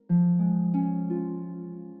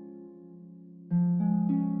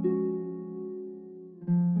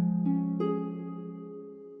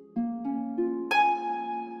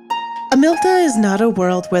Amilta is not a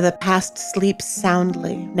world where the past sleeps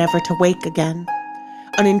soundly, never to wake again.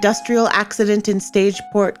 An industrial accident in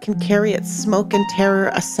Stageport can carry its smoke and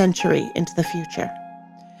terror a century into the future.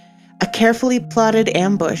 A carefully plotted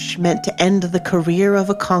ambush meant to end the career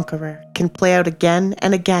of a conqueror can play out again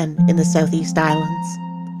and again in the Southeast Islands.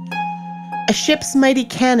 A ship's mighty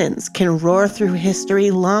cannons can roar through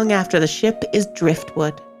history long after the ship is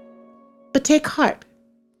driftwood. But take heart.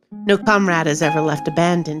 No comrade is ever left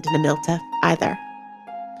abandoned in Amilta, either.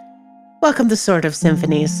 Welcome to Sword of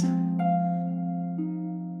Symphonies.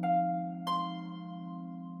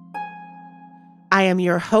 I am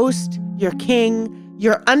your host, your king,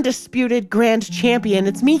 your undisputed grand champion.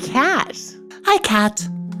 It's me, Kat. Hi, Kat.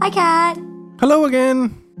 Hi, Kat. Hello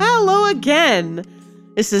again. Hello again.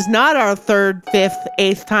 This is not our third, fifth,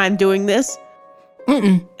 eighth time doing this.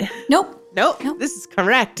 Nope. Nope. This is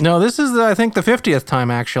correct. No, this is, I think, the 50th time,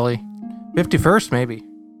 actually. 51st, maybe.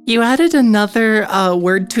 You added another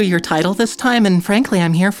word to your title this time, and frankly,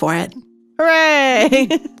 I'm here for it. Hooray!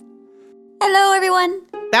 Hello, everyone.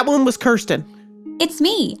 That one was Kirsten. It's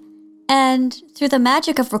me. And through the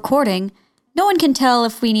magic of recording, no one can tell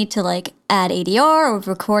if we need to, add ADR or we've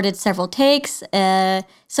recorded several takes.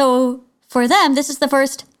 So for them, this is the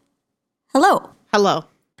first hello. Hello.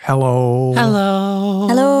 Hello. Hello.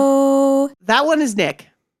 Hello. That one is Nick.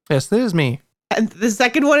 Yes, this is me. And the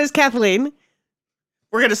second one is Kathleen.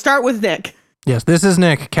 We're going to start with Nick. Yes, this is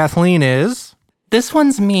Nick. Kathleen is... This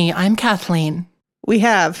one's me. I'm Kathleen. We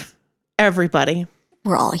have everybody.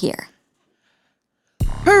 We're all here.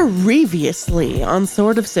 Previously on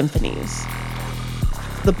Sword of Symphonies.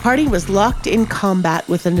 The party was locked in combat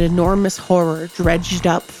with an enormous horror dredged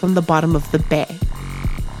up from the bottom of the bay.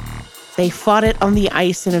 They fought it on the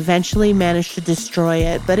ice and eventually managed to destroy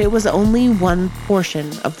it, but it was only one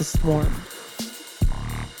portion of the swarm.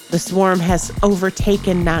 The swarm has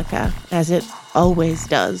overtaken Naka, as it always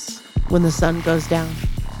does when the sun goes down.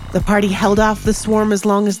 The party held off the swarm as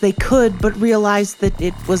long as they could, but realized that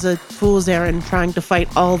it was a fool's errand trying to fight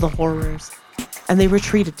all the horrors, and they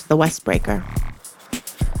retreated to the Westbreaker.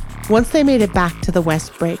 Once they made it back to the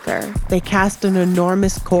Westbreaker, they cast an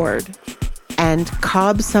enormous cord, and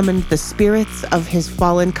Cobb summoned the spirits of his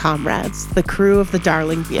fallen comrades, the crew of the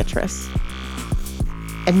Darling Beatrice.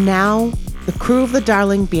 And now, the crew of the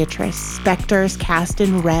Darling Beatrice, specters cast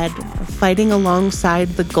in red, are fighting alongside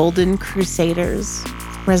the Golden Crusaders,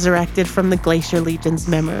 resurrected from the Glacier Legion's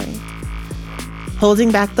memory,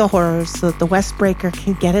 holding back the horrors so that the Westbreaker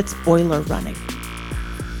can get its boiler running.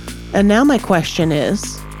 And now my question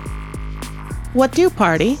is, what do,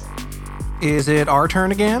 party? Is it our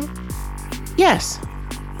turn again? Yes.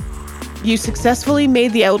 You successfully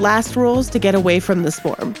made the Outlast rolls to get away from the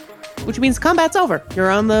swarm, which means combat's over.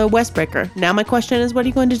 You're on the Westbreaker. Now my question is, what are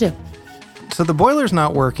you going to do? So the boiler's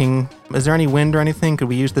not working. Is there any wind or anything? Could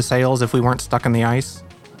we use the sails if we weren't stuck in the ice?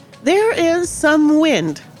 There is some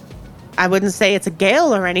wind. I wouldn't say it's a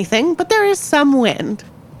gale or anything, but there is some wind.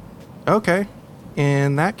 Okay.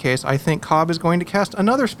 In that case, I think Cobb is going to cast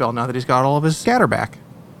another spell now that he's got all of his scatter back.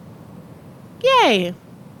 Yay!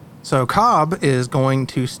 So Cobb is going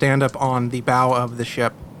to stand up on the bow of the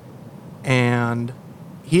ship, and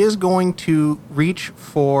he is going to reach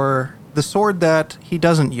for the sword that he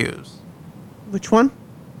doesn't use. Which one?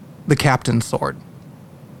 The captain's sword.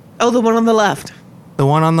 Oh, the one on the left. The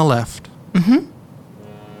one on the left. Mm-hmm.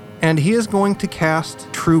 And he is going to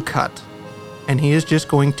cast True Cut, and he is just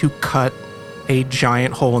going to cut a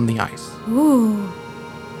giant hole in the ice. Ooh.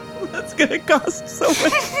 That's gonna cost so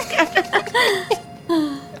much.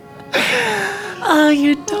 Oh,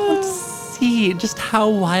 you don't see just how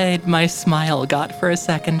wide my smile got for a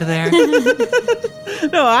second there.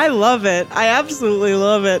 No, I love it. I absolutely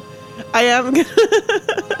love it. I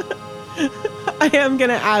am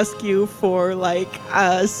gonna ask you for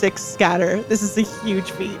 6 scatter. This is a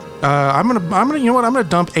huge feat. I'm gonna, you know what? I'm gonna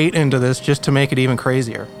dump 8 into this just to make it even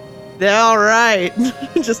crazier. All right,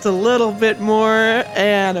 just a little bit more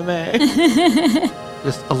anime.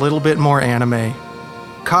 Just a little bit more anime.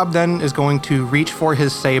 Cobb then is going to reach for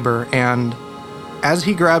his saber, and as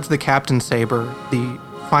he grabs the captain's saber, the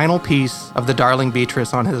final piece of the Darling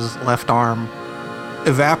Beatrice on his left arm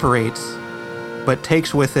evaporates, but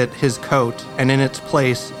takes with it his coat, and in its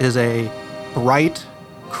place is a bright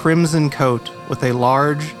crimson coat with a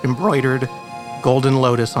large embroidered golden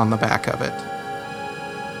lotus on the back of it.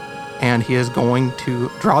 And he is going to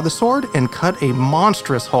draw the sword and cut a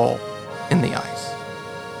monstrous hole in the ice.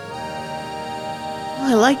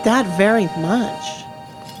 I like that very much.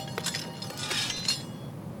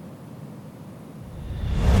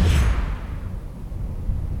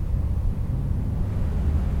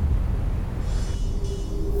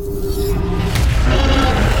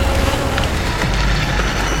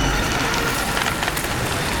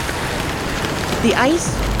 The ice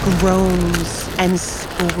groans and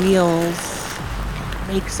squeals,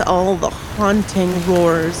 makes all the haunting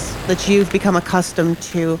roars that you've become accustomed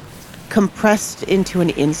to, compressed into an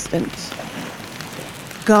instant.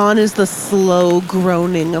 Gone is the slow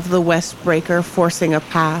groaning of the Westbreaker forcing a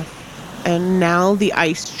path, and now the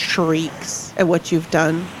ice shrieks at what you've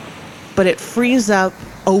done. But it frees up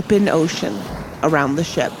open ocean around the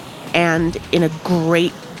ship, and in a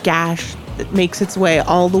great gash that makes its way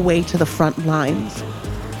all the way to the front lines,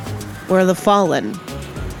 where the Fallen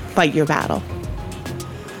fight your battle.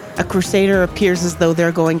 A Crusader appears as though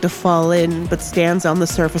they're going to fall in, but stands on the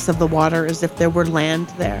surface of the water as if there were land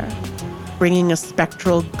there, bringing a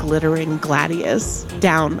spectral, glittering gladius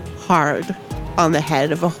down hard on the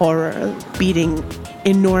head of a horror, beating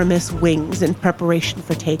enormous wings in preparation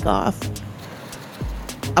for takeoff.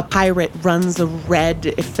 A pirate runs a red,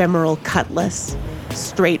 ephemeral cutlass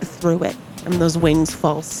straight through it, and those wings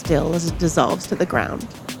fall still as it dissolves to the ground.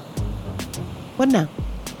 What now?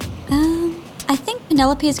 I think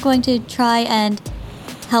Penelope is going to try and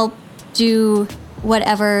help do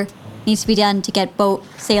whatever needs to be done to get boat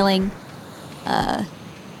sailing. I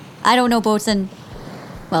don't know boats, and,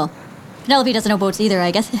 well, Penelope doesn't know boats either,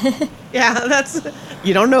 I guess. Yeah,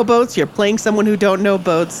 you don't know boats, you're playing someone who don't know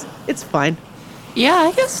boats. It's fine. Yeah,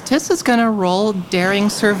 I guess Tiss is gonna roll daring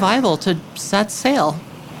survival to set sail.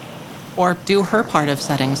 Or do her part of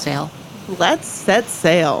setting sail. Let's set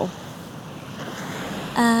sail.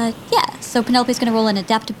 Yeah, so Penelope's gonna roll an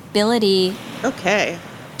adaptability. Okay,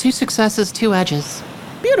 2 successes, 2 edges.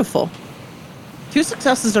 beautiful. 2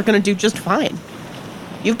 successes are going to do just fine.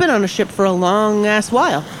 You've been on a ship for a long-ass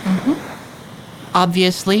while.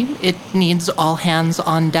 Obviously, it needs all hands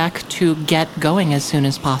on deck to get going as soon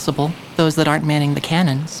as possible. Those that aren't manning the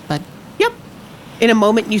cannons, but Yep. In a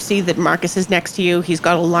moment, you see that Marcus is next to you. He's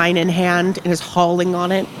got a line in hand and is hauling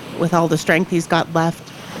on it with all the strength he's got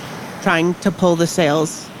left, trying to pull the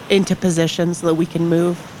sails into position so that we can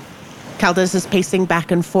move. Caldas is pacing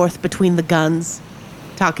back and forth between the guns,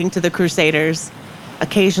 talking to the Crusaders,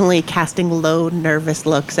 occasionally casting low, nervous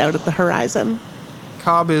looks out at the horizon.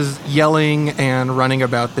 Cobb is yelling and running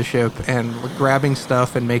about the ship and grabbing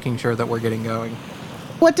stuff and making sure that we're getting going.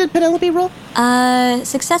 What did Penelope roll?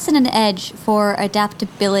 Success and an edge for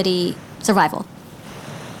adaptability survival.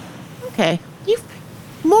 Okay. You've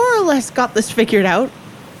more or less got this figured out.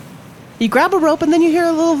 You grab a rope and then you hear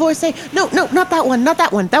a little voice say, no, not that one, not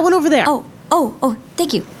that one, that one over there. Oh,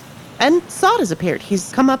 thank you. And Sod has appeared.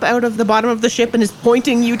 He's come up out of the bottom of the ship and is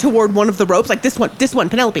pointing you toward one of the ropes, like this one,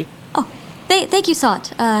 Penelope. Oh, thank you,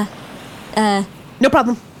 Sot. No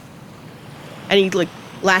problem. And he,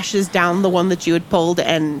 lashes down the one that you had pulled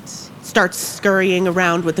and starts scurrying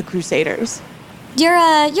around with the Crusaders. You're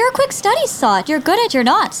a quick study, Sot. You're good at your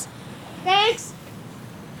knots. Thanks.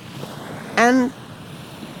 And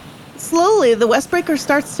slowly, the Westbreaker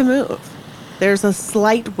starts to move. There's a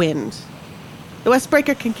slight wind. The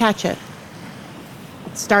Westbreaker can catch it.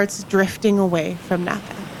 It starts drifting away from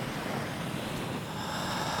Napa.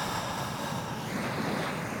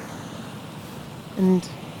 And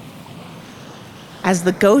as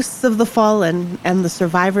the ghosts of the fallen and the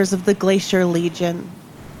survivors of the Glacier Legion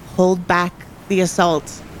hold back the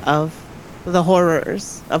assault of the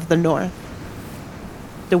horrors of the North,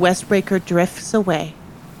 the Westbreaker drifts away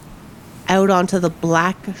out onto the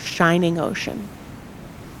black, shining ocean.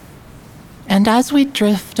 And as we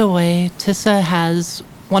drift away, Tissa has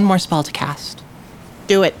one more spell to cast.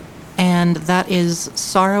 Do it. And that is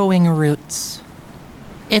Sorrowing Roots.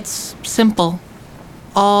 It's simple.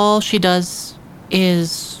 All she does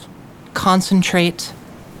is concentrate,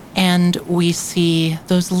 and we see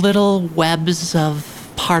those little webs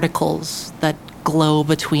of particles that glow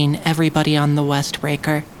between everybody on the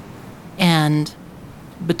Westbreaker and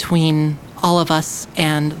between all of us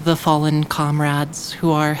and the fallen comrades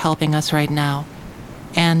who are helping us right now.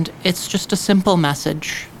 And it's just a simple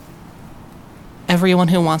message. Everyone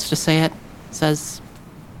who wants to say it says,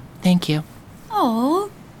 thank you.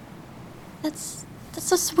 Oh, that's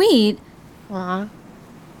so sweet. Aw.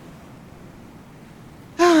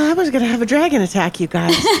 I was gonna have a dragon attack you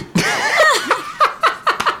guys.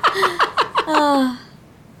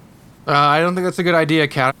 I don't think that's a good idea,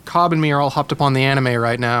 Kat. Cobb and me are all hopped up on the anime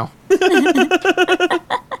right now.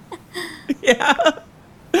 Yeah.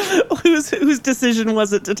 Whose decision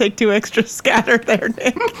was it to take 2 extra scatter there,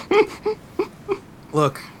 Nick?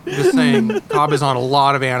 Look, just saying, Cobb is on a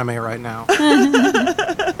lot of anime right now.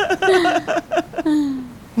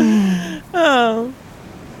 Oh.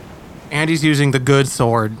 And he's using the good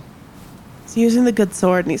sword. He's using the good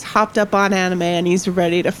sword and he's hopped up on anime and he's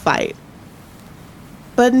ready to fight.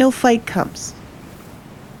 But no fight comes.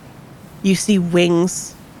 You see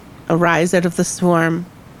wings arise out of the swarm,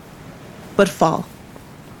 but fall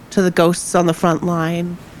to the ghosts on the front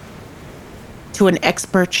line, to an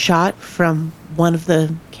expert shot from one of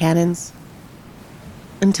the cannons,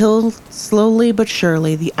 until slowly but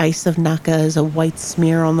surely the ice of Naka is a white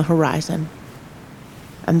smear on the horizon,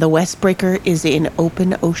 and the Westbreaker is in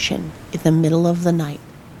open ocean in the middle of the night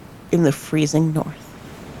in the freezing north.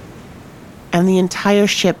 And the entire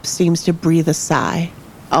ship seems to breathe a sigh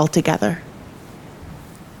altogether.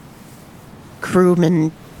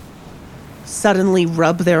 Crewmen suddenly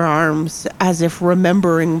rub their arms as if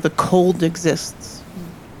remembering the cold exists,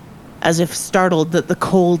 as if startled that the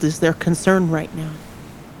cold is their concern right now.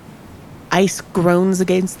 Ice groans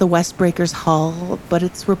against the Westbreaker's hull, but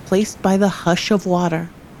it's replaced by the hush of water.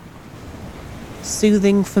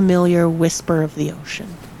 Soothing, familiar whisper of the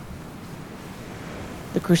ocean.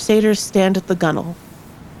 The Crusaders stand at the gunwale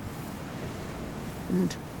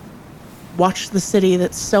and watch the city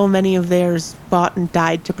that so many of theirs fought and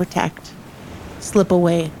died to protect slip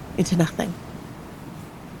away into nothing,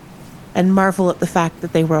 and marvel at the fact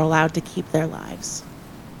that they were allowed to keep their lives.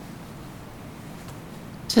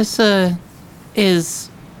 Tissa is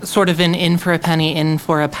sort of in for a penny, in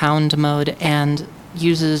for a pound mode, and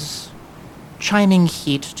uses chiming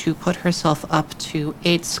heat to put herself up to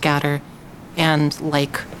 8 scatter and,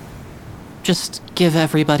 just give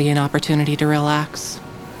everybody an opportunity to relax.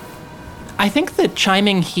 I think that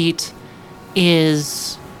chiming heat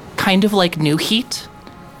is kind of like new heat.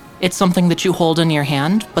 It's something that you hold in your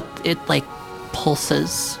hand, but it,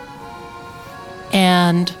 pulses.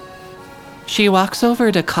 And she walks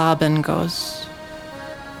over to Cobb and goes,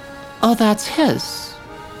 "Oh, that's his.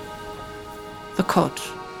 The coat."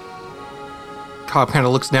 Cobb kind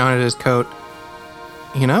of looks down at his coat.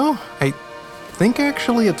 I think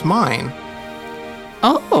actually it's mine.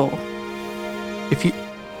 Oh. If you...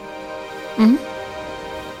 Mm-hmm.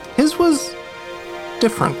 His was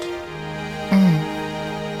different.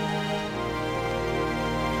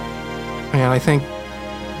 And I think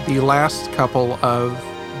the last couple of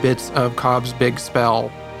bits of Cobb's big spell,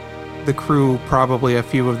 the crew, probably a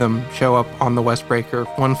few of them, show up on the Westbreaker.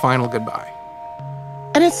 One final goodbye.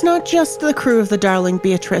 And it's not just the crew of the Darling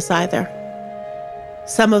Beatrice either.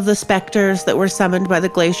 Some of the specters that were summoned by the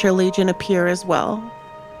Glacier Legion appear as well.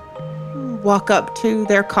 Walk up to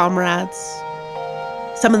their comrades.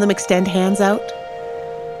 Some of them extend hands out.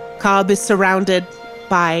 Cobb is surrounded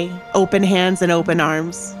by open hands and open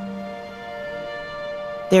arms.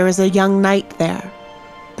 There is a young knight there,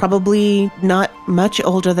 probably not much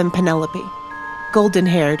older than Penelope,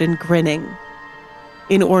 golden-haired and grinning,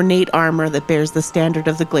 in ornate armor that bears the standard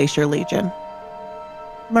of the Glacier Legion.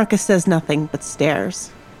 Marcus says nothing but stares.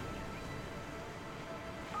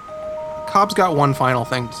 Cobb's got one final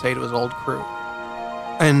thing to say to his old crew.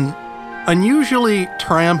 An unusually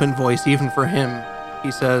triumphant voice, even for him.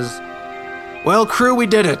 He says, "Well, crew, we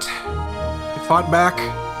did it. We fought back.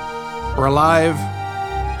 We're alive.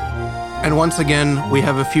 And once again, we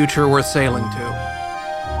have a future worth sailing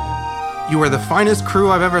to. You are the finest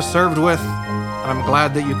crew I've ever served with, and I'm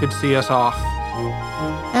glad that you could see us off."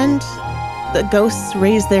 And the ghosts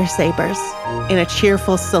raise their sabers in a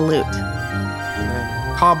cheerful salute.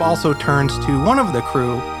 Cobb also turns to one of the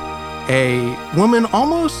crew, a woman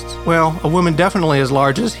a woman definitely as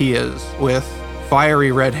large as he is, with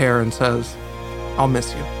fiery red hair, and says, "I'll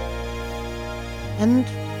miss you." And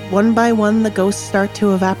one by one, the ghosts start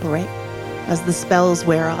to evaporate as the spells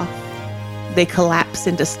wear off. They collapse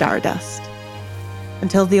into stardust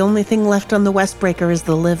until the only thing left on the Westbreaker is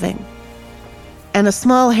the living. And a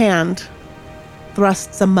small hand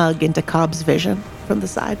thrusts a mug into Cobb's vision from the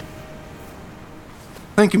side.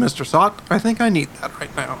 "Thank you, Mr. Sott. I think I need that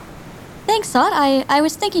right now." Thanks, Sot. I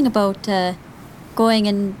was thinking about going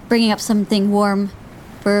and bringing up something warm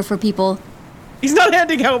for people. He's not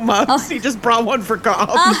handing out mugs. He just brought one for Cobb.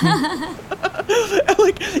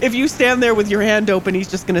 If you stand there with your hand open, he's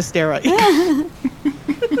just going to stare at you.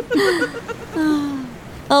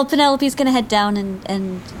 Well, Penelope's going to head down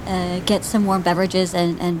and get some warm beverages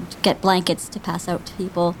and get blankets to pass out to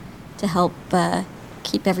people to help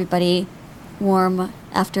keep everybody warm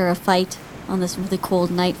after a fight on this really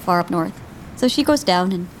cold night far up north. So she goes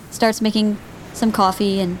down and starts making some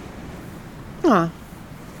coffee and... Huh.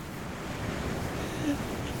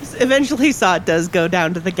 Eventually, Sot does go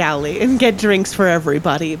down to the galley and get drinks for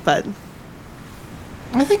everybody, but...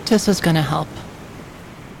 I think Tissa's gonna help.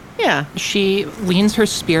 Yeah. She leans her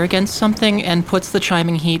spear against something and puts the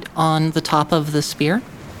chiming heat on the top of the spear.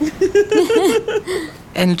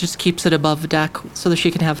 And just keeps it above deck so that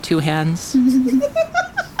she can have 2 hands.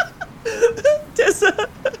 Tissa.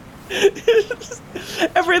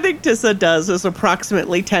 Everything Tissa does is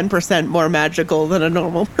approximately 10% more magical than a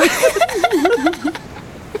normal person.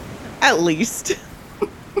 At least.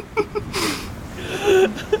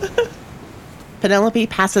 Penelope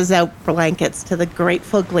passes out blankets to the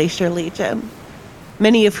grateful Glacier Legion,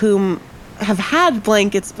 many of whom have had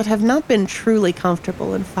blankets but have not been truly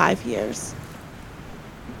comfortable in 5 years.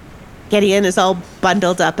 Gideon is all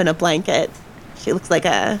bundled up in a blanket. She looks like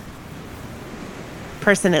a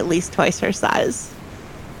person at least twice her size,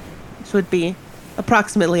 which would be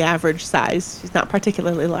approximately average size. She's not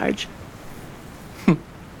particularly large.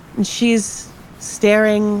 And she's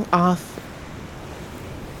staring off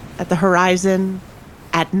at the horizon,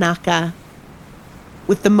 at Naka,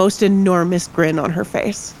 with the most enormous grin on her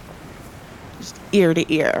face. Just ear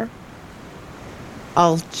to ear.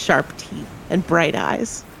 All sharp teeth and bright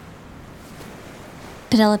eyes.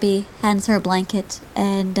 Penelope hands her a blanket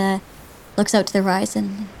and looks out to the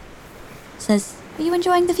horizon. Says, "Are you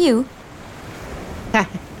enjoying the view?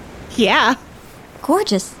 Yeah.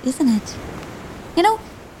 Gorgeous, isn't it? You know,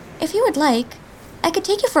 if you would like, I could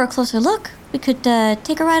take you for a closer look. We could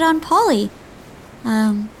take a ride on Polly.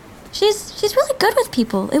 She's really good with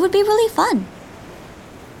people. It would be really fun.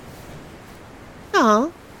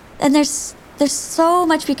 Oh, And there's so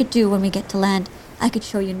much we could do when we get to land. I could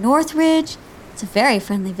show you Northridge. It's a very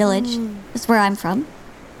friendly village. That's where I'm from.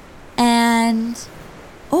 And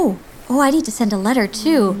oh, I need to send a letter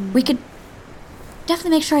too. We could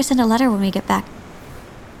definitely make sure I send a letter when we get back.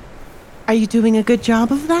 are you doing a good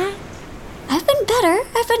job of that? I've been better.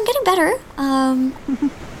 I've been getting better.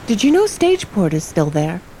 Did you know Stageport is still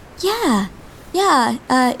there? Yeah.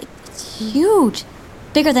 It's huge.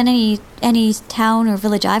 Bigger than any town or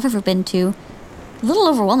village I've ever been to. A little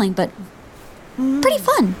overwhelming, but pretty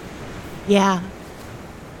fun. Yeah.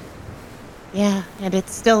 Yeah, and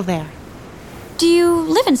it's still there. Do you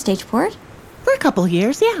live in Stageport? For a couple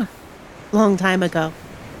years, yeah. Long time ago.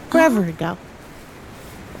 Forever ago.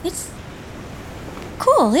 It's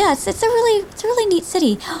cool. Yeah, it's a really neat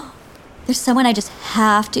city. There's someone I just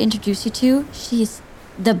have to introduce you to. She's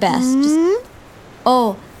the best.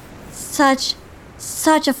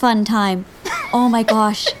 Such a fun time. Oh my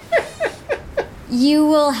gosh. You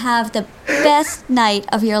will have the best night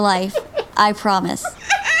of your life. I promise.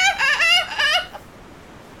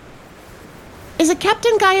 Is it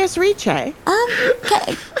Captain Gaius Riche?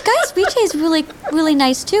 Gaius Riche is really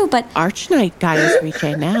nice too, but Archknight Gaius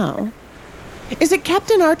Riche now. Is it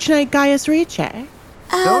Captain Archknight Gaius Riche?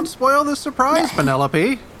 Don't spoil the surprise,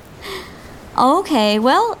 Penelope. okay,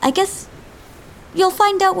 well, I guess you'll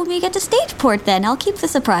find out when we get to Stageport then. I'll keep the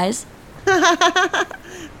surprise.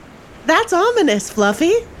 That's ominous,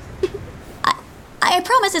 Fluffy. I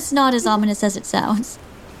promise it's not as ominous as it sounds.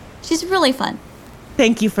 She's really fun.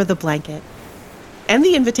 Thank you for the blanket. And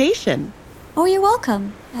the invitation. Oh, you're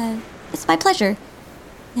welcome. It's my pleasure.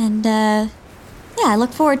 And, yeah, I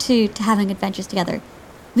look forward to having adventures together.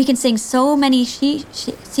 We can sing so many sea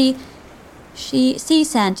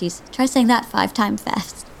shanties. Try saying that 5 times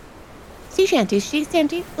fast. Sea shanties, she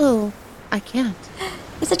shanty. Ooh, I can't.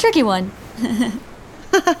 It's a tricky one.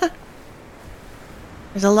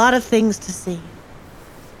 There's a lot of things to see.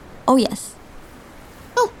 Oh, yes.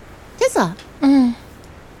 Oh, Tissa.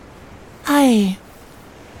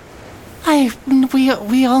 We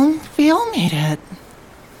all made it.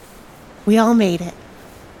 We all made it.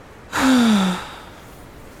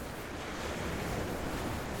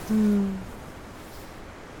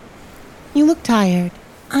 You look tired.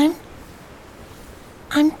 I'm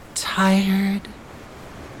tired.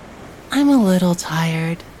 I'm a little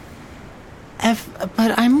tired.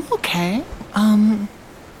 But I'm okay.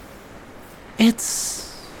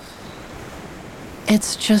 It's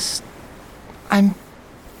just I'm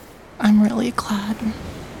really glad.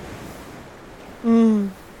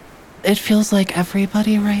 It feels like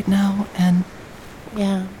everybody right now, and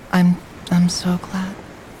Yeah. I'm so glad.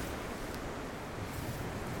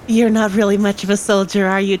 You're not really much of a soldier,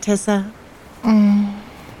 are you, Tissa?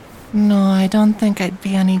 No, I don't think I'd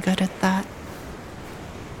be any good at that.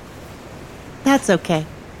 That's okay.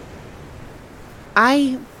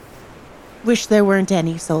 I wish there weren't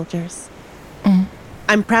any soldiers.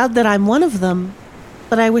 I'm proud that I'm one of them,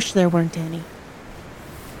 but I wish there weren't any.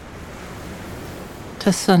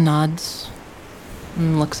 Tessa nods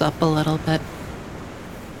and looks up a little bit.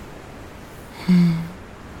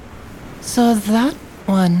 So that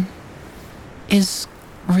one is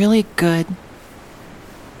really good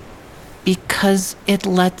because it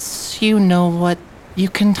lets you know what you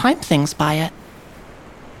can time things by it.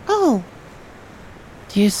 Oh,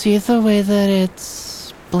 Do you see the way that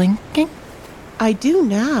it's blinking? I do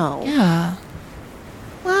now. Yeah.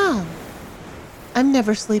 Wow. I'm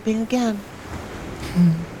never sleeping again.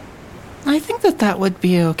 I think that would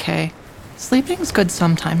be okay. Sleeping's good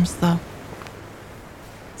sometimes, though.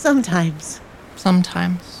 Sometimes.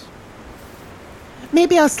 Sometimes.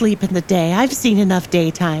 Maybe I'll sleep in the day. I've seen enough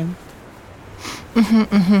daytime.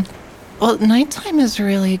 Well, nighttime is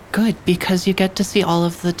really good because you get to see all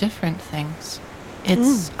of the different things.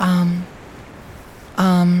 It's, I've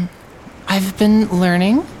been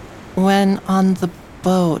learning when on the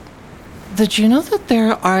boat. Did you know that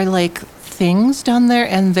there are, like, things down there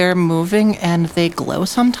and they're moving and they glow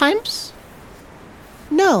sometimes?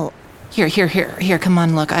 No. Here, come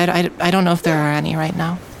on, look. I don't know if there are any right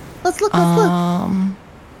now. Let's look. Well,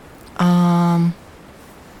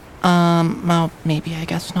 maybe, I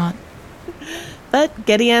guess not. But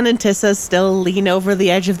Gideon and Tissa still lean over the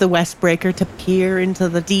edge of the Westbreaker to peer into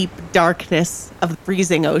the deep darkness of the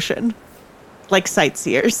freezing ocean. Like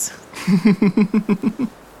sightseers.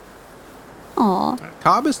 Aw.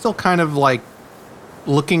 Cobb is still kind of like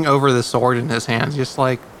looking over the sword in his hands, just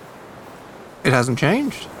like, it hasn't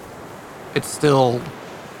changed. It's still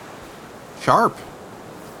sharp.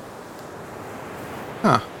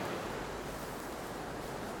 Huh.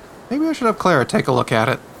 Maybe I should have Clara take a look at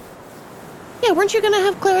it. Yeah, weren't you going to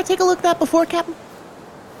have Clara take a look at that before, Captain?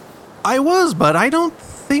 I was, but I don't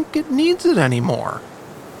think it needs it anymore.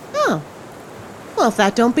 Oh. Well, if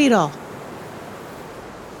that don't beat all.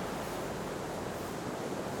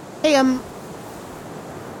 Hey, I'm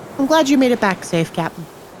glad you made it back safe, Captain.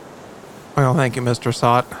 Well, thank you, Mr.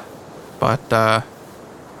 Sott. But,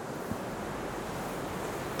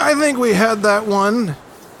 I think we had that one.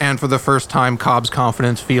 And for the first time, Cobb's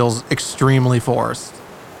confidence feels extremely forced.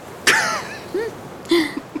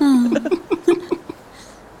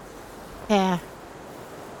 Yeah.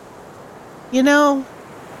 You know,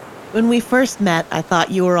 when we first met, I thought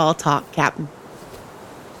you were all talk, Captain.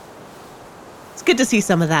 It's good to see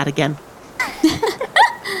some of that again.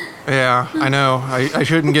 Yeah, I know. I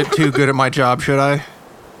shouldn't get too good at my job, should I?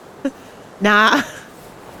 Nah.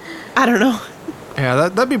 I don't know. Yeah,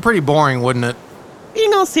 that'd be pretty boring, wouldn't it?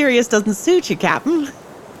 Being all serious doesn't suit you, Captain.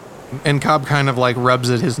 And Cobb kind of like rubs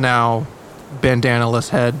at his now bandana-less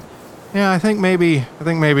head. Yeah, I think maybe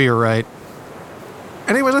you're right.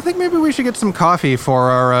 Anyways, I think maybe we should get some coffee for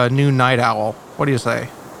our new night owl. What do you say?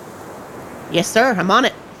 Yes, sir. I'm on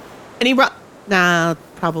it. Any rum? Nah,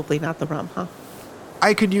 probably not the rum, huh?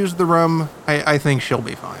 I could use the rum. I think she'll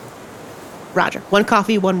be fine. Roger. 1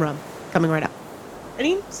 coffee, 1 rum. Coming right up. And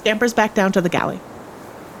he scampers back down to the galley.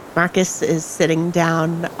 Marcus is sitting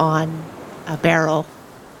down on a barrel.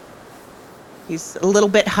 He's a little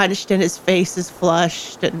bit hunched and his face is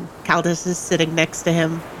flushed, and Caldus is sitting next to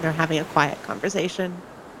him. They're having a quiet conversation.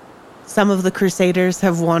 Some of the Crusaders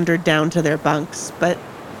have wandered down to their bunks, but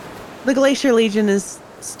the Glacier Legion is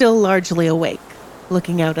still largely awake,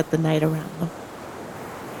 looking out at the night around them.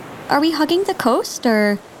 Are we hugging the coast,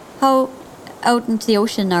 or how out into the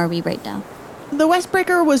ocean are we right now? The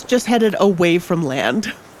Westbreaker was just headed away from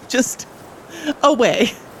land. Just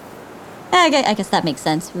away. I guess that makes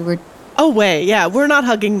sense. We were... Away, yeah. We're not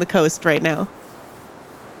hugging the coast right now.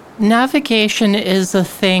 Navigation is a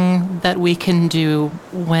thing that we can do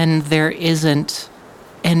when there isn't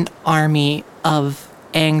an army of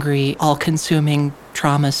angry, all-consuming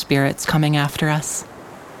trauma spirits coming after us.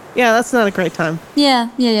 Yeah, that's not a great time. Yeah.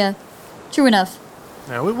 True enough.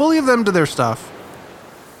 Yeah, we'll leave them to their stuff.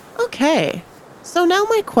 Okay. So now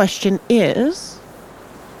my question is,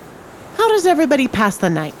 how does everybody pass the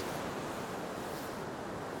night?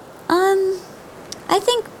 I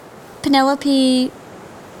think Penelope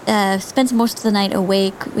spends most of the night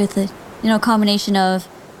awake with a combination of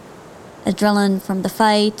adrenaline from the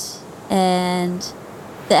fight and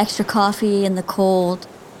the extra coffee and the cold.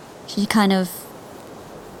 She kind of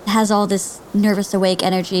has all this nervous awake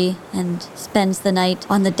energy and spends the night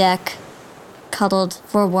on the deck, cuddled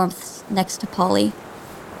for warmth next to Polly.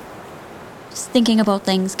 Just thinking about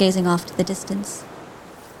things, gazing off to the distance.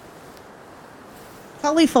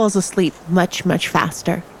 Polly falls asleep much, much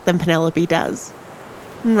faster than Penelope does,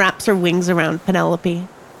 and wraps her wings around Penelope,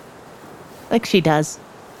 like she does.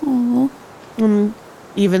 Aww. And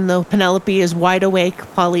even though Penelope is wide awake,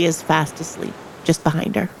 Polly is fast asleep, just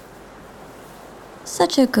behind her.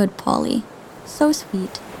 Such a good Polly. So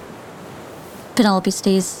sweet. Penelope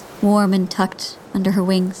stays warm and tucked under her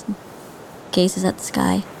wings and gazes at the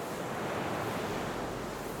sky.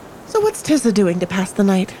 So what's Tissa doing to pass the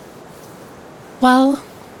night? Well,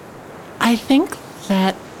 I think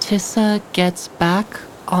that Tissa gets back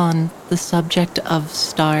on the subject of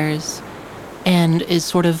stars and is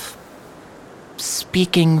sort of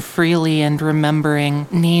speaking freely and remembering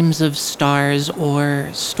names of stars or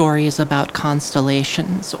stories about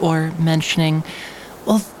constellations or mentioning,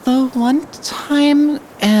 well, the one time,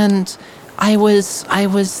 and I was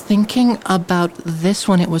thinking about this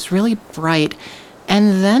one. It was really bright.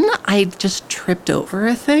 And then I just tripped over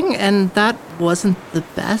a thing, and that wasn't the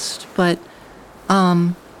best, but,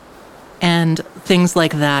 and things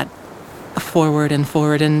like that, forward,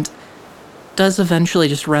 and does eventually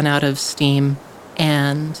just run out of steam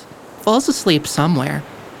and falls asleep somewhere.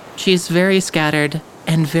 She's very scattered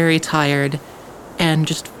and very tired, and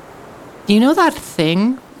just, you know that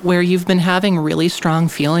thing where you've been having really strong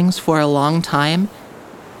feelings for a long time,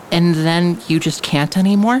 and then you just can't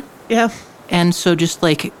anymore? Yeah. And so just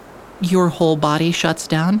like your whole body shuts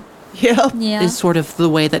down Yeah. Yeah. is sort of the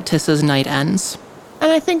way that Tissa's night ends.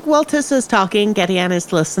 And I think while Tissa's talking, Gedian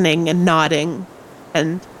is listening and nodding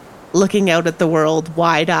and looking out at the world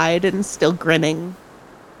wide-eyed and still grinning.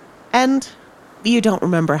 And you don't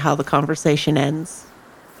remember how the conversation ends.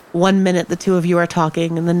 1 minute the two of you are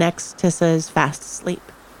talking, and the next Tissa is fast asleep.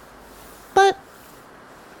 But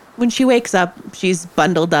when she wakes up, she's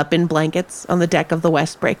bundled up in blankets on the deck of the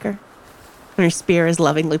Westbreaker. Her spear is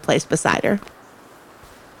lovingly placed beside her.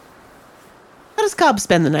 How does Cobb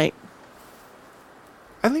spend the night?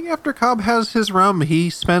 I think after Cobb has his rum, he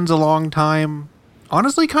spends a long time,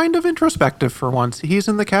 honestly, kind of introspective for once. He's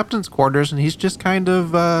in the captain's quarters, and he's just kind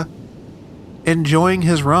of enjoying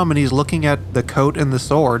his rum, and he's looking at the coat and the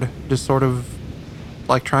sword, just sort of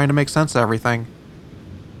like trying to make sense of everything.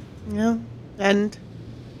 Yeah, and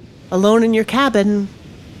alone in your cabin,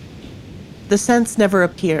 the sense never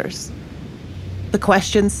appears. The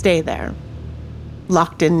questions stay there,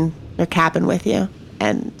 locked in your cabin with you,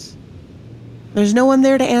 and there's no one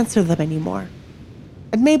there to answer them anymore.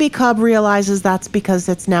 And maybe Cobb realizes that's because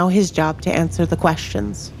it's now his job to answer the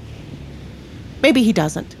questions. Maybe he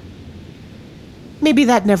doesn't. Maybe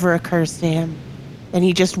that never occurs to him, and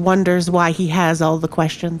he just wonders why he has all the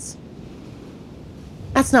questions.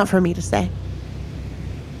 That's not for me to say.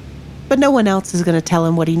 But no one else is going to tell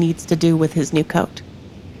him what he needs to do with his new coat.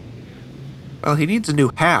 Well, he needs a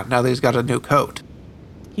new hat now that he's got a new coat.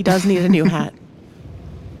 He does need a new hat.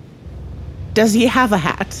 Does he have a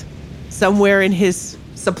hat somewhere in his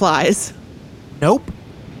supplies? Nope.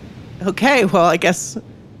 Okay, well, I guess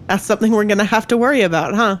that's something we're going to have to worry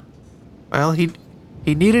about, huh? Well, he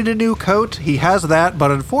needed a new coat. He has that,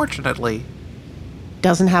 but unfortunately,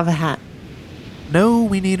 Doesn't have a hat. no,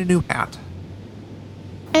 we need a new hat.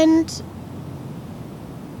 And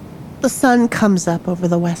the sun comes up over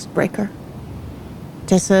the Westbreaker.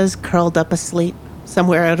 Tissa is curled up asleep,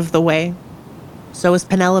 somewhere out of the way. So is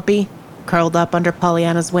Penelope, curled up under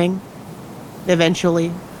Pollyanna's wing.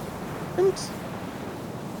 Eventually. And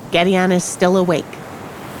Gedian is still awake,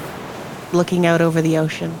 looking out over the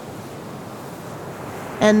ocean.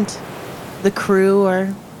 And the crew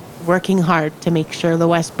are working hard to make sure the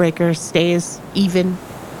Westbreaker stays even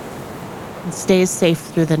and stays safe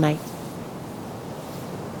through the night.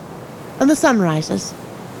 And the sun rises,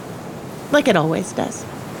 like it always does.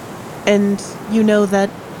 And you know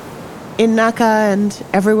that in Naka and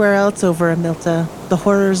everywhere else over Amilta, the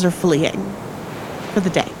horrors are fleeing for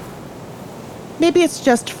the day. Maybe it's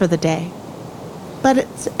just for the day, but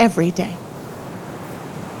it's every day.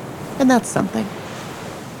 And that's something.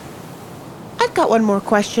 I've got one more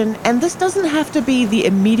question, and this doesn't have to be the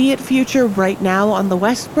immediate future right now on the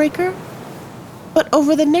Westbreaker, but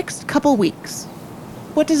over the next couple weeks,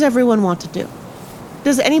 what does everyone want to do?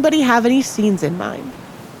 Does anybody have any scenes in mind?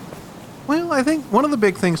 Well, I think one of the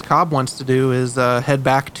big things Cobb wants to do is head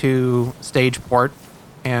back to Stageport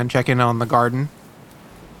and check in on the garden.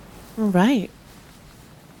 Right.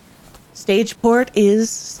 Stageport is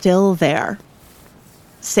still there.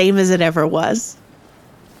 Same as it ever was.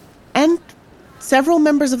 And several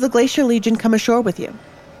members of the Glacier Legion come ashore with you.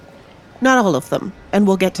 Not all of them, and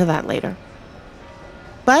we'll get to that later.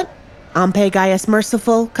 But Ampe Gaius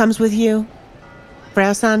Merciful comes with you.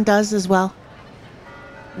 Freosan does as well.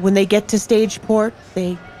 When they get to Stageport,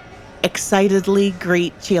 they excitedly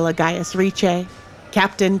greet Sheila Gaius Riche,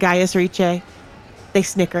 Captain Gaius Riche. They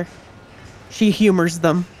snicker. She humors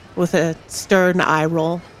them with a stern eye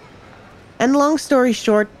roll. And long story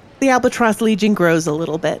short, the Albatross Legion grows a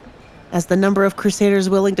little bit, as the number of Crusaders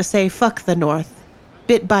willing to say fuck the North,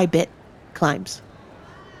 bit by bit, climbs.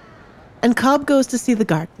 And Cobb goes to see the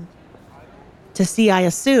garden. To see, I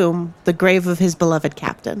assume, the grave of his beloved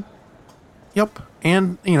captain. Yep.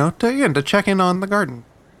 And, to check in on the garden.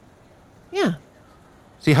 Yeah.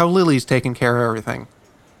 See how Lily's taking care of everything.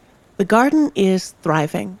 The garden is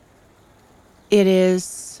thriving. It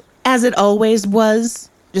is, as it always was,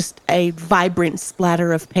 just a vibrant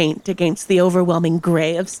splatter of paint against the overwhelming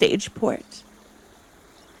gray of Stageport.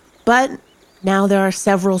 But now there are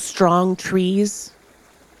several strong trees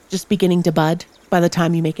just beginning to bud by the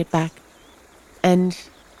time you make it back. And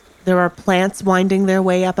there are plants winding their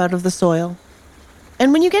way up out of the soil.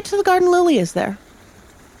 And when you get to the garden, Lily is there.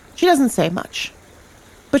 She doesn't say much,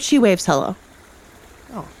 but she waves hello.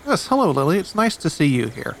 Oh, yes. Hello, Lily. It's nice to see you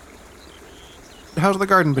here. How's the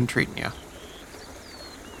garden been treating you?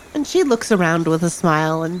 And she looks around with a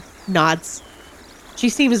smile and nods. She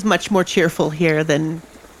seems much more cheerful here than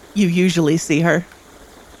you usually see her.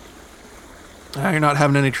 You're not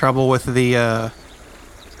having any trouble with the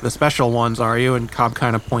special ones, are you? And Cobb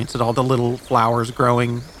kind of points at all the little flowers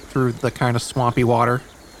growing through the kind of swampy water.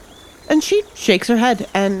 And she shakes her head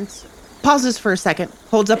and pauses for a second,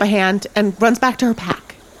 holds up a hand, and runs back to her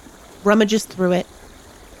pack, rummages through it,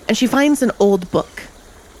 and she finds an old book,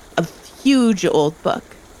 a huge old book.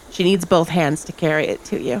 She needs both hands to carry it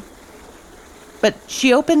to you. But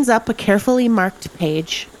she opens up a carefully marked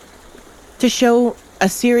page to show a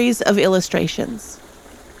series of illustrations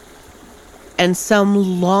and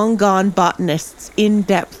some long-gone botanists'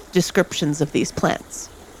 in-depth descriptions of these plants.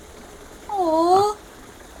 Aww.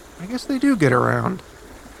 I guess they do get around.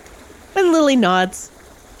 And Lily nods.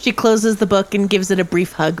 She closes the book and gives it a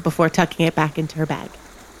brief hug before tucking it back into her bag.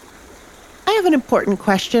 I have an important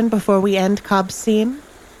question before we end Cobb's scene.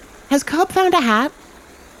 Has Cobb found a hat?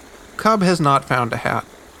 Cobb has not found a hat.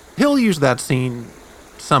 He'll use that scene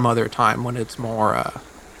some other time when it's more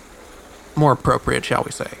appropriate, shall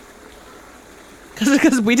we say.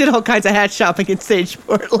 Because we did all kinds of hat shopping in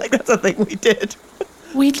Sageport. Like, that's a thing we did.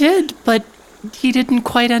 We did, but he didn't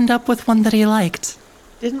quite end up with one that he liked.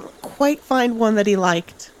 Didn't quite find one that he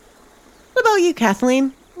liked. What about you,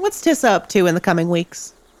 Kathleen? What's Tissa up to in the coming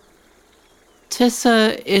weeks?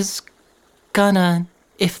 Tissa is gonna,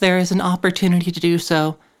 if there is an opportunity to do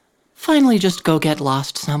so, finally just go get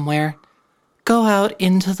lost somewhere. Go out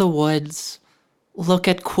into the woods, look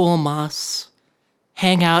at cool moss,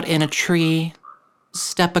 hang out in a tree,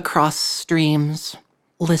 step across streams,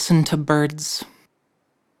 listen to birds.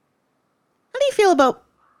 How do you feel about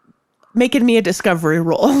making me a discovery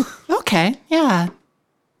roll? Okay, yeah.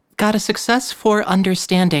 Got a success for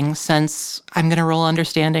understanding since I'm going to roll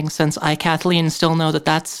understanding since I, Kathleen, still know that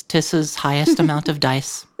that's Tissa's highest amount of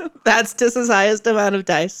dice. That's Tissa's highest amount of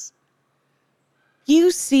dice.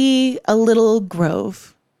 You see a little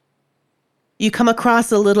grove. You come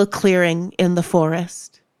across a little clearing in the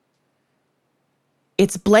forest.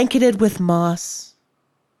 It's blanketed with moss.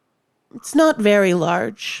 It's not very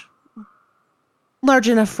large. Large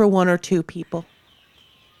enough for 1 or 2 people.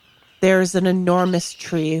 There's an enormous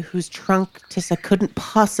tree whose trunk Tissa couldn't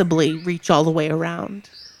possibly reach all the way around.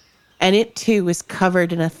 And it too is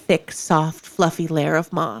covered in a thick, soft, fluffy layer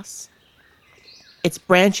of moss. Its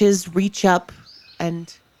branches reach up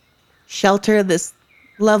and shelter this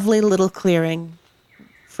lovely little clearing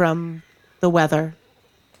from the weather.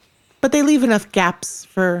 But they leave enough gaps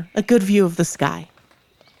for a good view of the sky.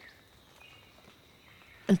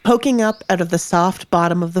 And poking up out of the soft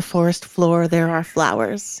bottom of the forest floor, there are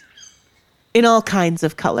flowers. In all kinds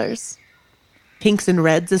of colors. Pinks and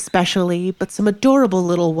reds especially, but some adorable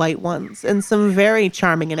little white ones, and some very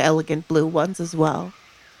charming and elegant blue ones as well.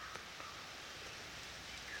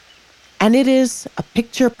 And it is a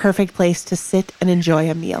picture-perfect place to sit and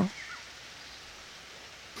enjoy a meal.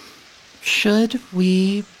 Should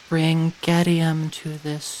we bring Gedium to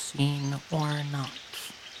this scene or not?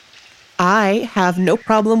 I have no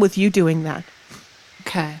problem with you doing that.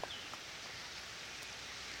 Okay.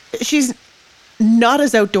 She's not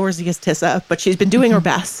as outdoorsy as Tissa, but she's been doing her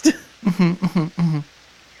best.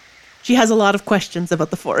 She has a lot of questions about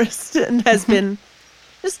the forest and has been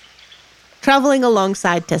just traveling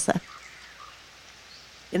alongside Tissa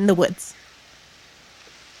in the woods.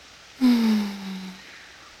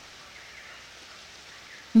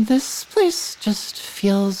 This place just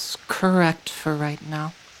feels correct for right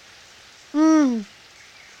now.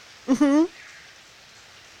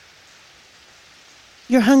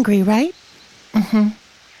 You're hungry, right?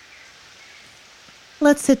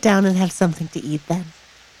 Let's sit down and have something to eat then.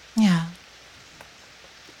 Yeah.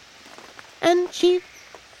 And she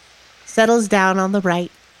settles down on the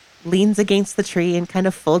right, leans against the tree and kind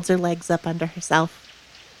of folds her legs up under herself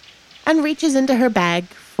and reaches into her bag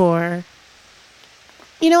for,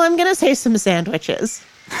 I'm going to say some sandwiches.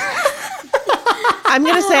 I'm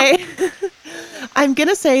going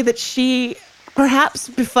to say that she, perhaps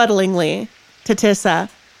befuddlingly to Tissa,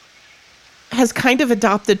 has kind of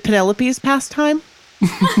adopted Penelope's pastime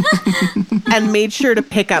and made sure to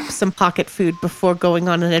pick up some pocket food before going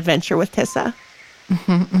on an adventure with Tissa.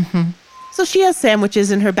 So she has sandwiches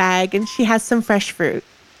in her bag and she has some fresh fruit,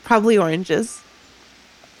 probably oranges.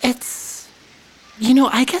 It's,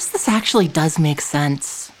 I guess this actually does make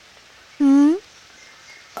sense.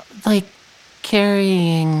 Like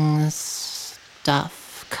carrying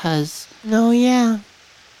stuff, because Oh, yeah.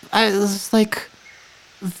 I was like,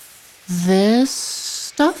 this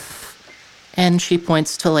stuff? And she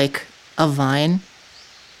points to like a vine.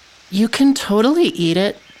 You can totally eat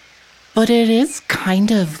it, but it is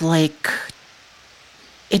kind of like,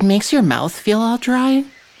 it makes your mouth feel all dry.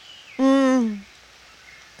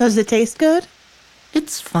 Does it taste good?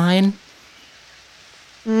 It's fine.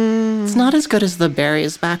 It's not as good as the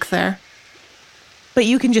berries back there. But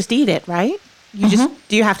you can just eat it, right?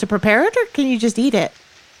 Do you have to prepare it or can you just eat it?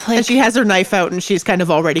 Like, And she has her knife out and she's kind of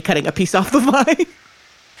already cutting a piece off the vine.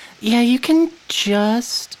 yeah, you can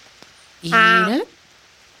just eat it.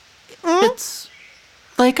 It's,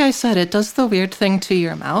 like I said, it does the weird thing to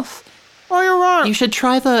your mouth. Oh, you're right. You should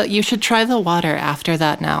try the water after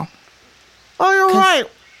that now. Oh, you're 'cause right.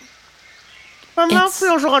 My mouth it's-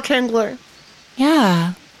 feels all tingly.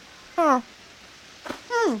 Yeah. Oh.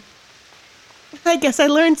 I guess I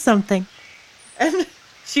learned something. And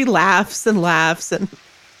she laughs and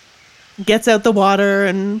gets out the water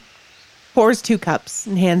and pours 2 cups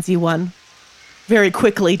and hands you one. Very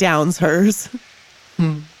quickly downs hers.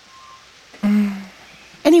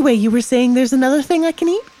 Anyway, you were saying there's another thing I can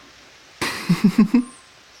eat?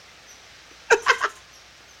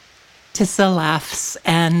 Tissa laughs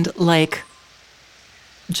and like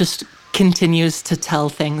just continues to tell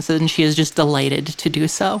things, and she is just delighted to do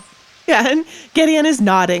so. Yeah, and Gideon is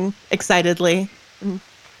nodding excitedly and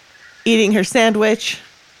eating her sandwich.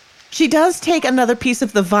 She does take another piece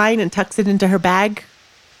of the vine and tucks it into her bag,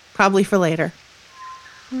 probably for later.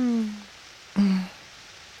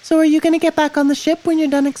 So are you going to get back on the ship when you're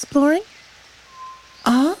done exploring?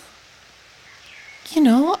 I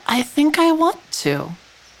think I want to.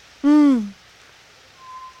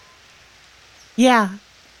 Yeah.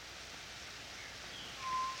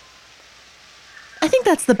 I think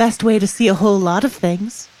that's the best way to see a whole lot of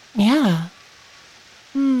things. Yeah.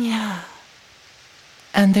 Yeah.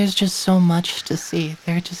 And there's just so much to see.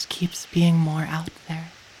 There just keeps being more out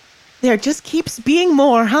there. There just keeps being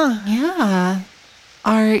more, huh? Yeah.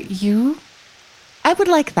 Are you? I would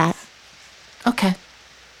like that. Okay.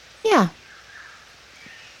 Yeah.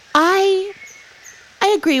 I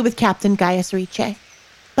agree with Captain Gaius Riche,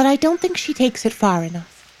 but I don't think she takes it far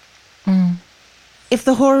enough. If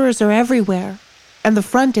the horrors are everywhere, and the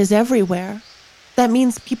front is everywhere, that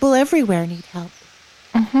means people everywhere need help.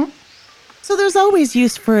 So there's always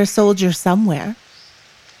use for a soldier somewhere.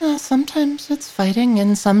 Sometimes it's fighting,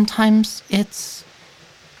 and sometimes it's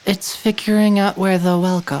figuring out where the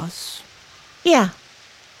well goes. Yeah.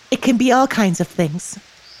 It can be all kinds of things.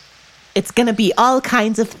 It's gonna be all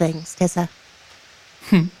kinds of things, Tessa.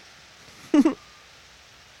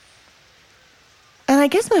 And I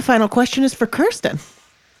guess my final question is for Kirsten.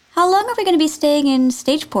 How long are we going to be staying in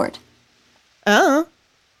Stageport? Oh.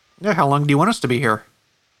 Yeah, how long do you want us to be here?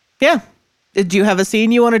 Yeah. Do you have a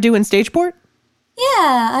scene you want to do in Stageport?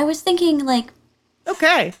 Yeah, I was thinking, like,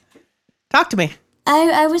 Okay. Talk to me.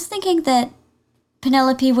 I was thinking that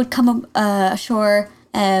Penelope would come ashore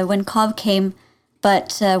when Cobb came,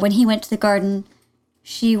 but when he went to the garden,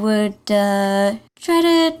 she would try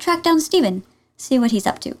to track down Stephen, see what he's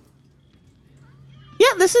up to.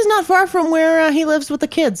 Yeah, this is not far from where he lives with the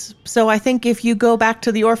kids. So I think if you go back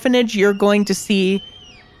to the orphanage, you're going to see,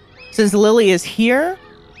 since Lily is here,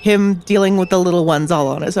 him dealing with the little ones all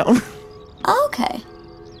on his own. Okay.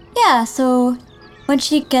 Yeah, so when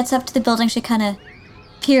she gets up to the building, she kind of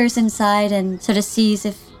peers inside and sort of sees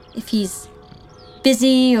if he's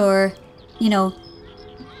busy or,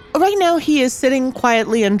 Right now, he is sitting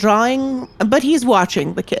quietly and drawing, but he's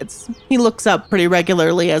watching the kids. He looks up pretty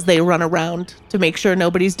regularly as they run around to make sure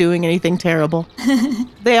nobody's doing anything terrible.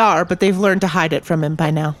 They are, but they've learned to hide it from him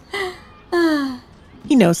by now.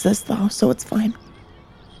 He knows this, though, so it's fine.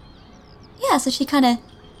 Yeah, so she kind of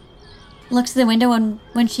looks to the window, and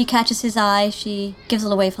when she catches his eye, she gives a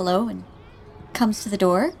little wave hello and comes to the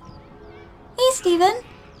door. Hey, Stephen.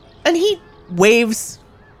 And he waves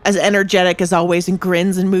as energetic as always and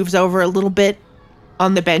grins and moves over a little bit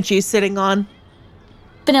on the bench he's sitting on.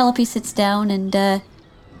 Penelope sits down and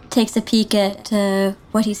takes a peek at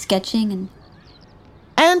what he's sketching.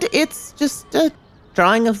 And it's just a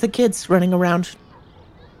drawing of the kids running around.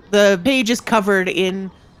 The page is covered in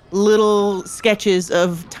little sketches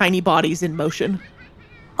of tiny bodies in motion.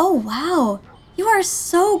 Oh, wow. You are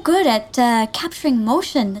so good at capturing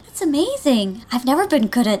motion. That's amazing. I've never been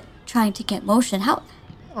good at trying to get motion. How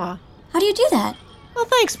Aw. do you do that? Well,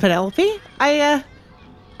 thanks, Penelope. I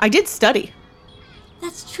did study.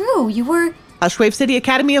 That's true. You were, Hushwave City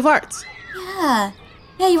Academy of Arts. yeah.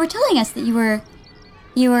 Yeah, you were telling us that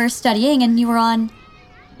you were studying and you were on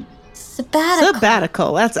sabbatical.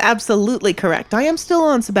 Sabbatical. That's absolutely correct. I am still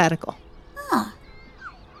on sabbatical.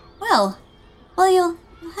 Well, you'll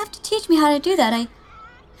have to teach me how to do that. I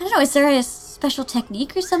don't know, is there a special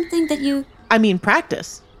technique or something that you... I mean,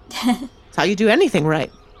 practice. It's how you do anything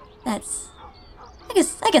right. That's... I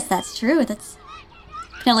guess that's true. That's...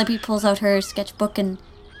 Penelope pulls out her sketchbook and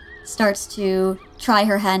starts to try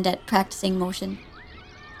her hand at practicing motion.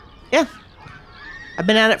 Yeah. I've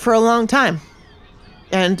been at it for a long time.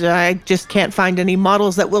 And I just can't find any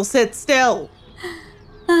models that will sit still.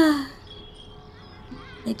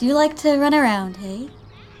 They do like to run around, hey?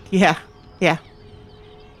 Yeah.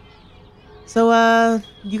 So,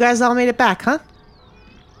 you guys all made it back, huh?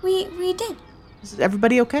 We did. Is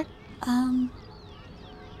everybody okay?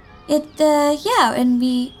 Yeah, and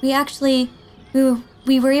we actually,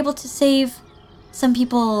 we were able to save some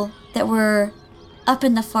people that were up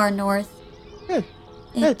in the far north. Good.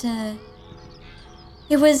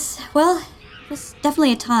 It was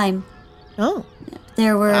definitely a time. Oh,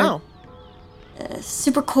 There were wow.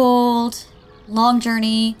 super cold, long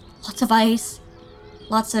journey, lots of ice,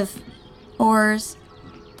 lots of horrors,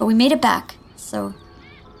 but we made it back, so,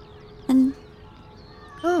 and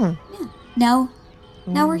Oh, now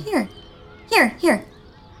we're here. Here,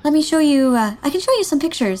 let me show you, I can show you some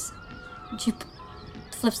pictures. And she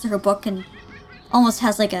flips through her book and almost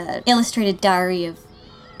has like a illustrated diary of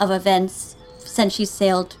events since she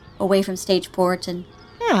sailed away from Stageport. And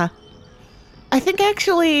yeah. I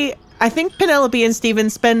think Penelope and Steven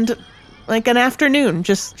spend like an afternoon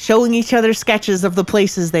just showing each other sketches of the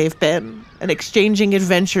places they've been and exchanging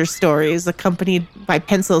adventure stories accompanied by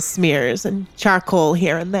pencil smears and charcoal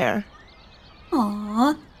here and there.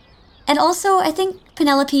 aww. And also, I think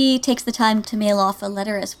Penelope takes the time to mail off a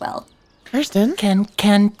letter as well. Kirsten, Can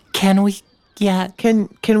we? Yeah. can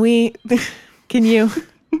we, can you,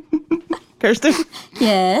 Kirsten,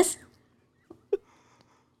 Yes.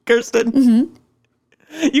 Kirsten. Mm-hmm.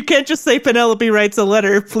 You can't just say Penelope writes a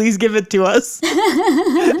letter. Please give it to us.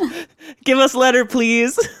 Give us letter,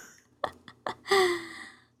 please.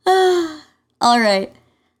 All right.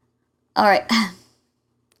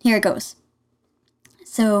 Here it goes.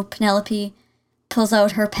 So Penelope pulls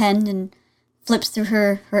out her pen and flips through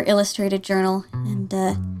her illustrated journal and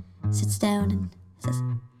sits down and says,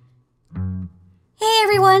 "Hey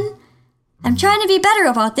everyone, I'm trying to be better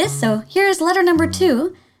about this, so here's letter number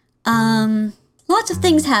 2. Lots of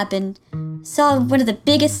things happened. Saw one of the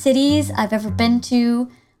biggest cities I've ever been to.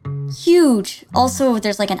 Huge. Also,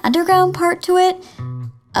 there's like an underground part to it.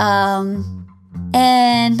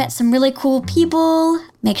 And met some really cool people.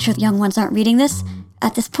 Make sure the young ones aren't reading this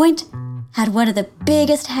at this point. Had one of the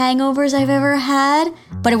biggest hangovers I've ever had,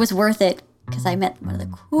 but it was worth it because I met one of the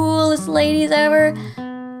coolest ladies ever.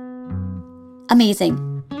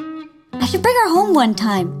 Amazing. I should bring her home one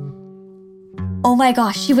time. Oh my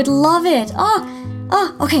gosh, she would love it.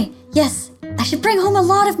 Okay, yes. I should bring home a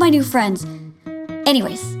lot of my new friends.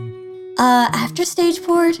 Anyways, after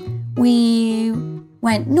Stageport, we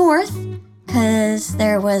went north because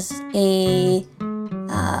there was a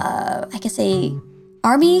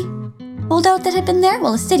army holdout that had been there.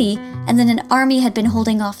 Well, a city, and then an army had been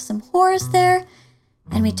holding off some horrors there.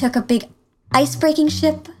 And we took a big ice-breaking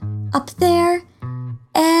ship up there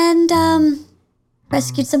and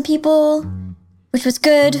rescued some people, which was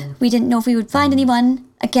good. We didn't know if we would find anyone.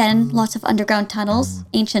 Again, lots of underground tunnels,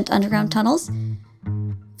 ancient underground tunnels.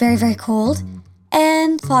 Very, very cold.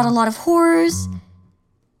 And fought a lot of horrors.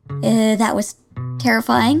 That was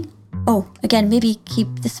terrifying. Oh, again, maybe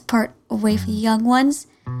keep this part away from the young ones.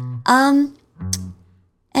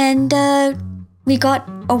 We got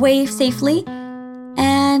away safely.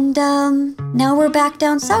 And now we're back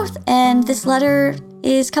down south. And this letter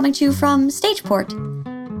is coming to you from Stageport.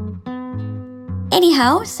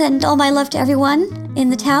 Anyhow, send all my love to everyone in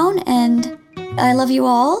the town, and I love you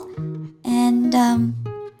all. And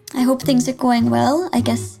I hope things are going well. I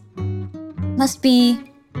guess must be,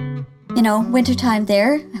 wintertime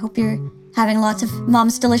there. I hope you're having lots of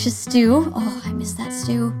Mom's delicious stew. Oh, I miss that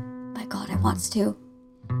stew. My God, I want stew.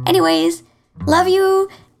 Anyways, love you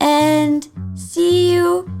and see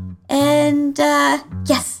you. And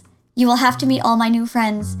yes, you will have to meet all my new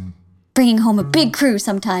friends, bringing home a big crew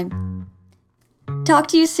sometime. Talk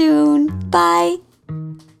to you soon. Bye.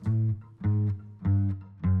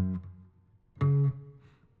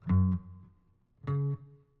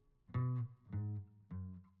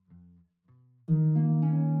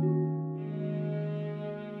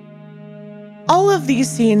 All of these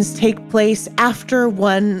scenes take place after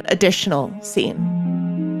one additional scene.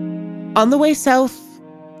 On the way south,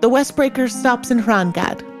 the Westbreaker stops in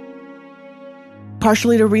Hrangad,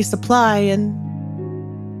 partially to resupply and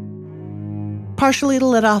partially to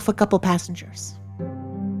let off a couple passengers.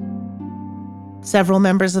 Several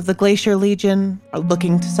members of the Glacier Legion are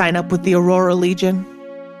looking to sign up with the Aurora Legion.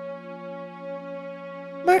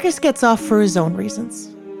 Marcus gets off for his own reasons.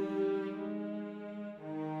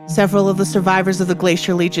 Several of the survivors of the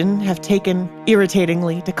Glacier Legion have taken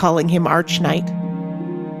irritatingly to calling him Archknight.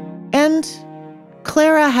 And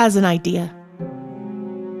Clara has an idea.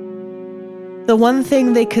 The one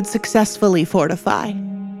thing they could successfully fortify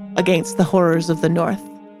against the horrors of the North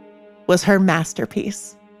was her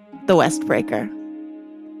masterpiece, the Westbreaker.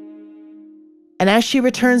 And as she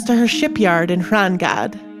returns to her shipyard in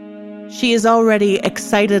Hrangad, she is already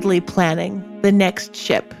excitedly planning the next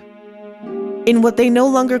ship in what they no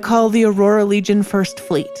longer call the Aurora Legion First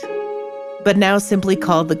Fleet, but now simply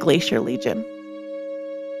called the Glacier Legion.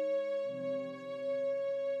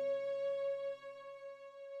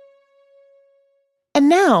 And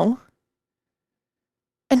now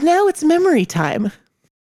it's memory time.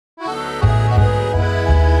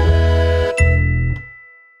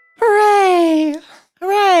 Hooray!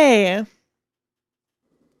 Hooray!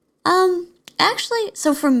 Actually,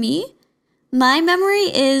 so for me, my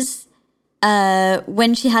memory is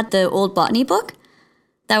when she had the old botany book.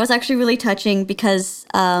 That was actually really touching because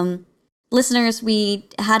listeners, we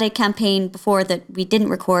had a campaign before that we didn't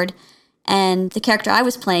record, and the character I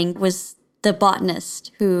was playing was the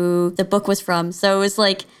botanist who the book was from. So it was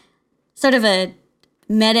like sort of a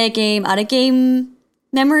meta game, out of game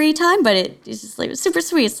memory time, but it's just like it was super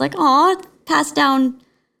sweet. It's like, aw, passed down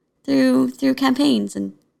through campaigns,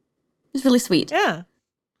 and it was really sweet. Yeah.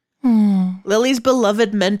 Lily's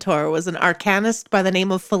beloved mentor was an arcanist by the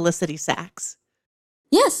name of Felicity Sachs.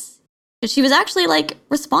 Yes. She was actually like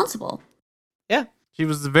responsible. Yeah. She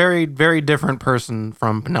was a very, very different person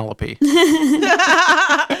from Penelope.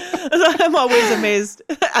 I'm always amazed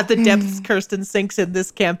at the depths Kirsten sinks in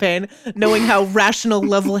this campaign, knowing how rational,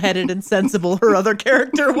 level-headed, and sensible her other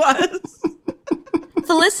character was.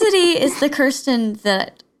 Felicity is the Kirsten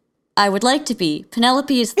that I would like to be.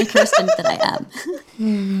 Penelope is the Kirsten that I am.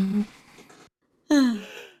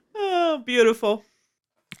 Oh, beautiful.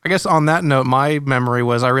 I guess on that note, my memory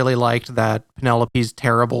was I really liked that Penelope's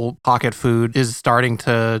terrible pocket food is starting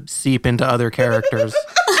to seep into other characters.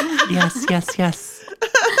 Yes, yes, yes.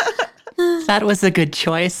 That was a good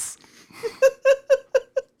choice.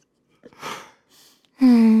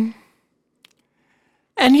 And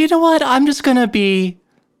you know what? I'm just going to be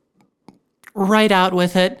right out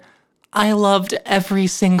with it. I loved every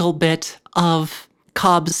single bit of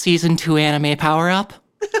Cobb's Season 2 anime power-up.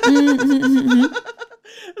 It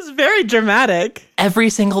was very dramatic. Every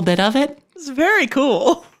single bit of it. It was very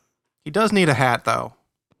cool. He does need a hat, though.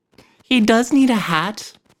 He does need a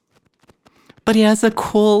hat, but he has a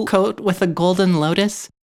cool coat with a golden lotus,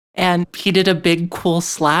 and he did a big cool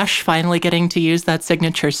slash, finally getting to use that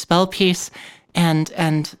signature spell piece, and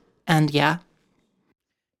yeah.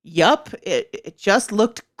 Yup, it just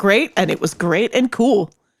looked great, and it was great and cool.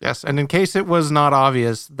 Yes, and in case it was not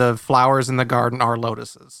obvious, the flowers in the garden are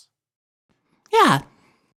lotuses. Yeah.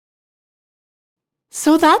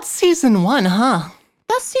 So that's season 1, huh?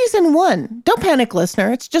 That's season 1. Don't panic,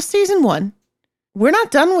 listener. It's just season 1. We're not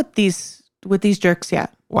done with these jerks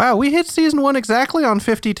yet. Wow, we hit season 1 exactly on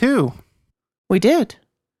 52. We did.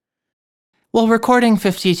 Well, recording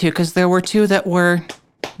 52, because there were 2 that were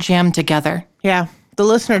jammed together. Yeah, the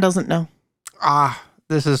listener doesn't know. Ah,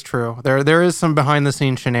 this is true. There is some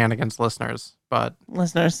behind-the-scenes shenanigans, listeners, but...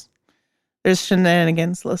 Listeners. There's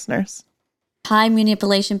shenanigans, listeners. High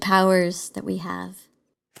manipulation powers that we have.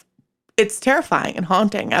 It's terrifying and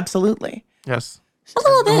haunting, absolutely. Yes. A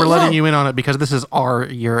little bit. And we're letting yeah. you in on it because this is our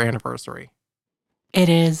year anniversary. It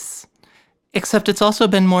is. Except it's also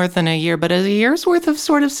been more than a year, but a year's worth of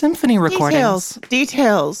sort of symphony recordings.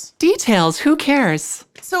 Details. Details, who cares?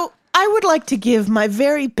 So I would like to give my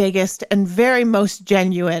very biggest and very most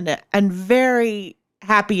genuine and very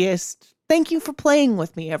happiest thank you for playing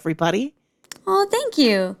with me, everybody. Oh, thank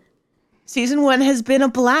you. Season 1 has been a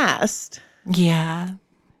blast. Yeah,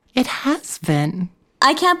 it has been.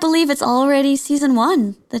 I can't believe it's already season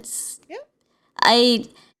 1. That's... Yeah. I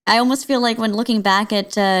almost feel like when looking back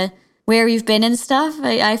at where we've been and stuff,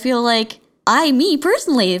 I feel like me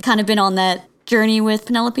personally, have kind of been on that journey with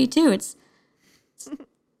Penelope too. It's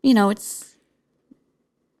it's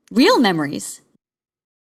real memories.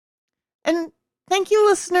 And thank you,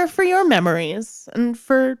 listener, for your memories and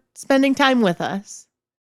for spending time with us.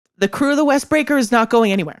 The crew of the Westbreaker is not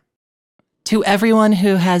going anywhere. To everyone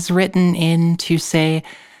who has written in to say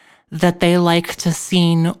that they liked a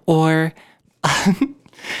scene or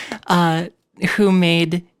who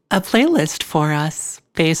made a playlist for us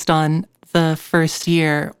based on the first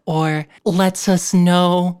year, or lets us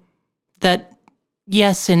know that,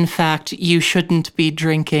 yes, in fact, you shouldn't be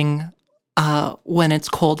drinking when it's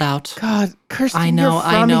cold out. God, Kirsten, I know. Here.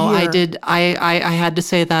 I had to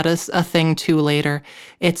say that as a thing too later.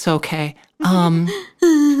 It's okay.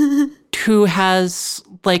 Who has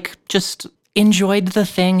just enjoyed the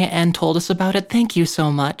thing and told us about it. Thank you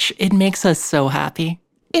so much. It makes us so happy.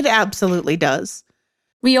 It absolutely does.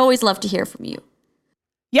 We always love to hear from you.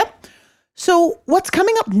 Yep. So what's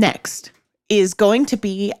coming up next is going to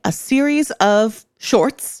be a series of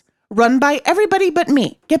shorts run by everybody but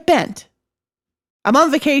me. Get bent. I'm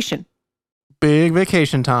on vacation. Big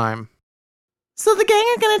vacation time. So the gang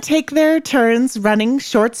are going to take their turns running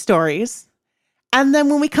short stories. And then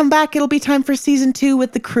when we come back, it'll be time for season 2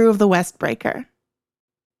 with the crew of the Westbreaker.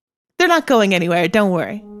 They're not going anywhere, don't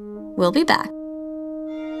worry. We'll be back.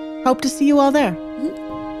 Hope to see you all there.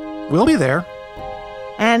 We'll be there.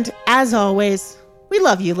 And as always, we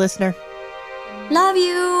love you, listener. Love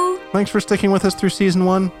you. Thanks for sticking with us through season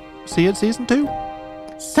 1. See you at season 2.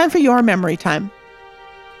 It's time for your memory time.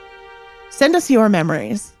 Send us your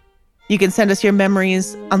memories. You can send us your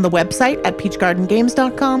memories on the website at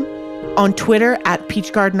peachgardengames.com, on Twitter at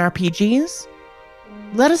peachgardenrpgs.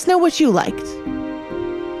 Let us know what you liked,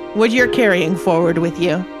 what you're carrying forward with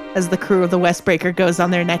you as the crew of the Westbreaker goes on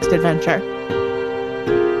their next adventure.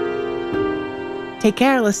 Take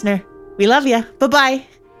care, listener. We love you. Bye-bye.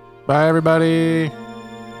 Bye, everybody.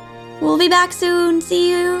 We'll be back soon. See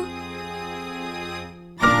you.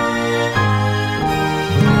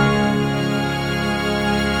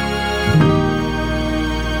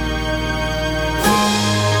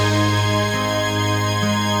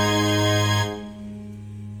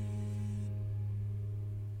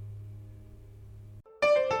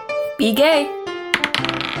 Be gay.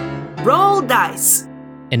 Roll dice.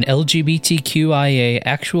 An LGBTQIA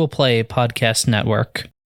actual play podcast network.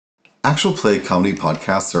 Actual play comedy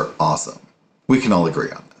podcasts are awesome. We can all agree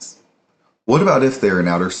on this. What about if they're in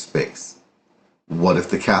outer space? What if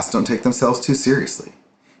the cast don't take themselves too seriously?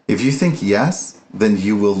 If you think yes, then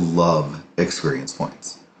you will love Experience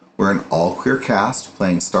Points. We're an all-queer cast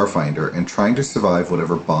playing Starfinder and trying to survive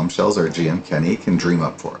whatever bombshells our GM Kenny can dream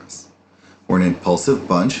up for us. We're an impulsive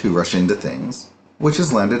bunch who rush into things, which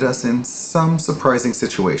has landed us in some surprising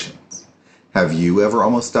situations. Have you ever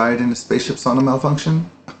almost died in a spaceship sauna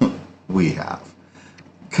malfunction? We have.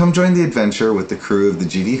 Come join the adventure with the crew of the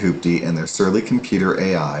GD Hoopty and their surly computer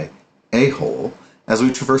AI, A-Hole, as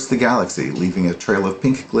we traverse the galaxy, leaving a trail of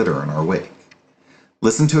pink glitter in our wake.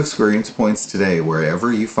 Listen to Experience Points today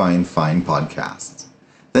wherever you find fine podcasts.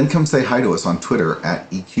 Then come say hi to us on Twitter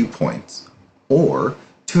at EQPoints, or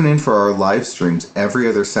tune in for our live streams every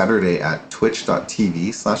other Saturday at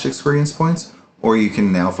twitch.tv/experiencepoints, or you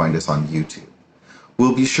can now find us on YouTube.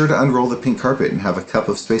 We'll be sure to unroll the pink carpet and have a cup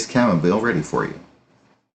of space chamomile ready for you.